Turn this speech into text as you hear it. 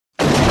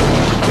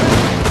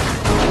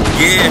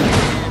Yeah.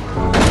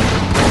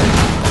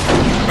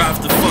 Proph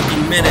Da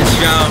Menace,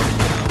 y'all.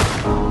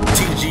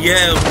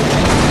 TGL.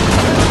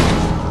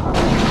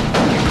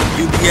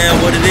 UBL,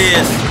 what it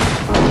is.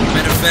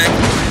 Matter of fact,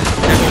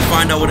 they're gonna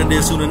find out what it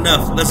is soon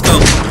enough. Let's go.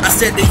 I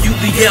said the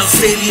UBL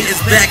salient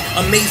is back.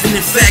 Amazing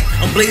in fact,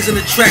 I'm blazing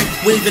the track,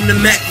 waving the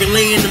Mac,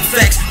 relaying them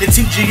facts. The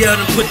TGL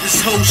done put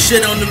this whole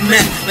shit on the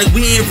map. Like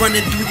we ain't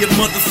running through your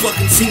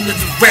motherfucking team as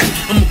a rap.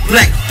 I'm a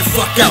black the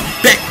fuck out,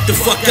 back the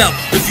fuck out.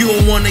 If you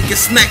don't wanna get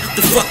smacked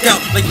the fuck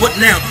out. Like what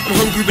now? I'm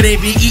hungry but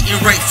ain't been eating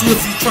right. So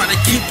if you tryna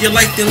keep your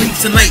life, then leave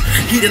tonight.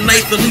 Heat a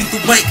knife and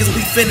lethal bite, cause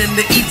we finna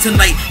to eat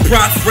tonight.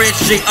 Proph, Reg,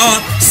 JR,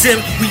 Sim,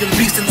 we them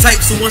beast and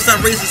type. So once I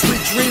raise the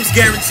sweet dreams,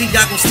 guarantee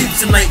y'all gon' sleep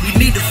tonight. We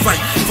need to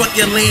fight. Fuck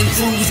your lame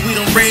crews, we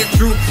done ran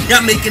through.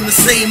 Y'all making the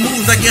same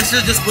moves, I guess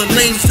you're just what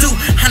lames do.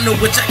 I know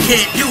what y'all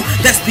can't do,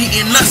 that's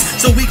beating us.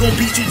 So we gon'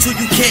 beat you till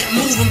you can't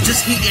move, I'm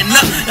just heating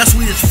up. That's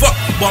sweet as fuck,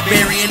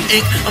 barbarian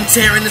ink. I'm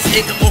tearing this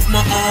ink up off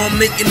my arm,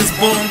 making this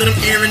bomb that I'm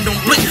airing, don't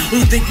blink.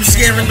 Who you think you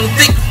scaring, don't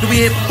think that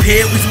we ain't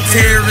prepared. We some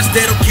terrorists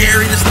that'll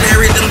carry this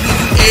lariat, that'll leave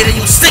you air in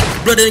your sink.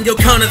 Blood in your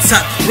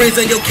countertop, rains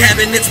on your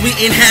cabinets. We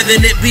ain't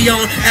having it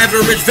beyond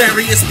average,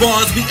 various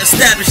bars, we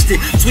established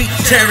it. Sweet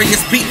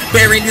chariots beat,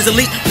 bearing these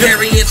elite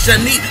variants. I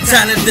need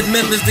talented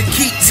members to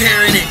keep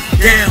tearing it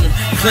down.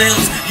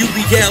 Clowns,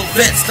 UBL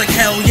vets, like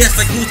hell yes,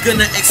 like who's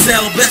gonna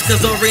excel best,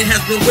 cause our reign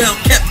has been well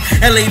kept.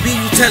 LAB,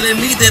 you telling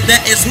me that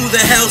that is who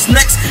the hell's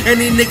next?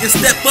 Any nigga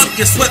step up,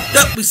 get swept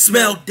up, we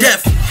smell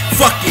death.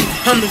 Fuck it,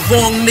 I'm the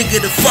wrong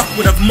nigga to fuck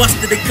with. I've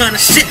mustered the kind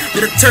of shit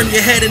that'll turn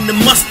your head into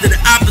mustard. The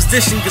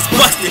opposition gets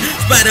busted,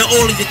 spatter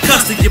all of your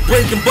custard. You're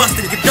breaking,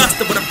 busted, get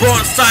dusted with a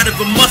broadside of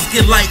a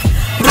musket like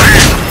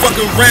fuck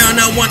around,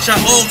 I want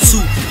y'all all to.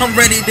 I'm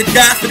ready to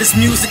die for this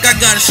music, I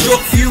got a short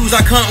fuse.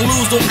 I can't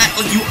lose, don't act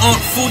like you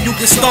aren't fool. You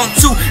can stomp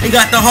too, ain't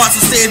got the heart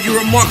to save your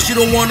remarks. You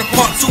don't want a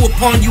part two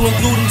upon you,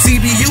 including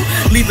TBU.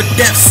 Leave a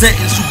death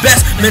sentence, you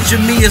best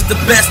mention me as the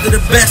best of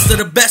the best of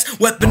the best.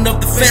 Weapon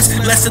of defense,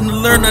 lesson to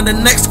learn on the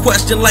next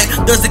question. Like,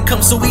 does it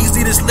come so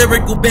easy, this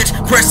lyrical bench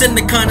pressing?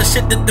 The kind of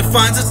shit that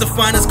defines us. The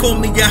finest call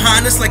me your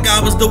highness, like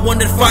I was the one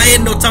that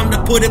fired. No time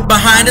to put it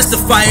behind us. The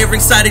fire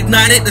inside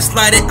ignited, the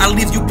slide it, I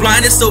leave you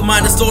blinded. So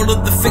minus all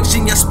of the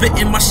fiction you're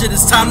spitting, my shit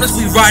is timeless.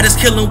 We riders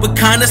killing with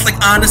kindness, like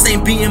honest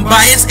ain't being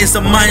biased. It's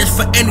a minus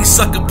for any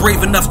sucker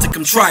brave enough to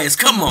come try us.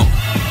 Come on.